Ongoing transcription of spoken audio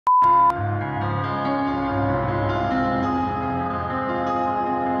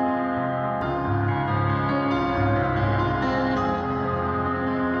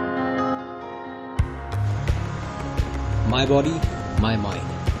My body, my mind,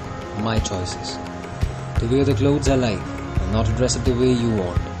 my choices. To wear the clothes I like and not to dress up the way you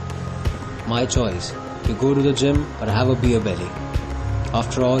want. My choice to go to the gym or have a beer belly.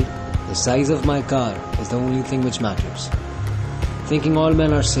 After all, the size of my car is the only thing which matters. Thinking all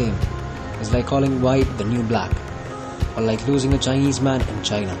men are same is like calling white the new black, or like losing a Chinese man in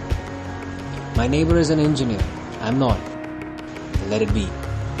China. My neighbor is an engineer, I'm not. Let it be.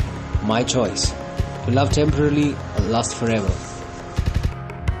 My choice to love temporarily or lust forever.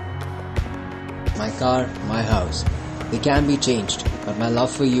 My car, my house, they can be changed, but my love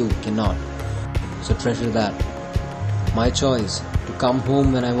for you cannot. So treasure that. My choice to come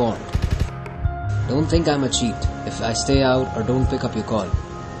home when I want. Don't think I'm a cheat if I stay out or don't pick up your call.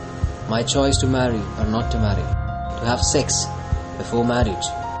 My choice to marry or not to marry. To have sex before marriage.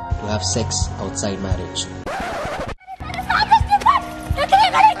 To have sex outside marriage.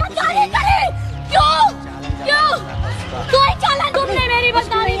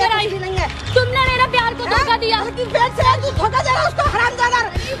 तुमने मेरा प्यार को धोखा दिया।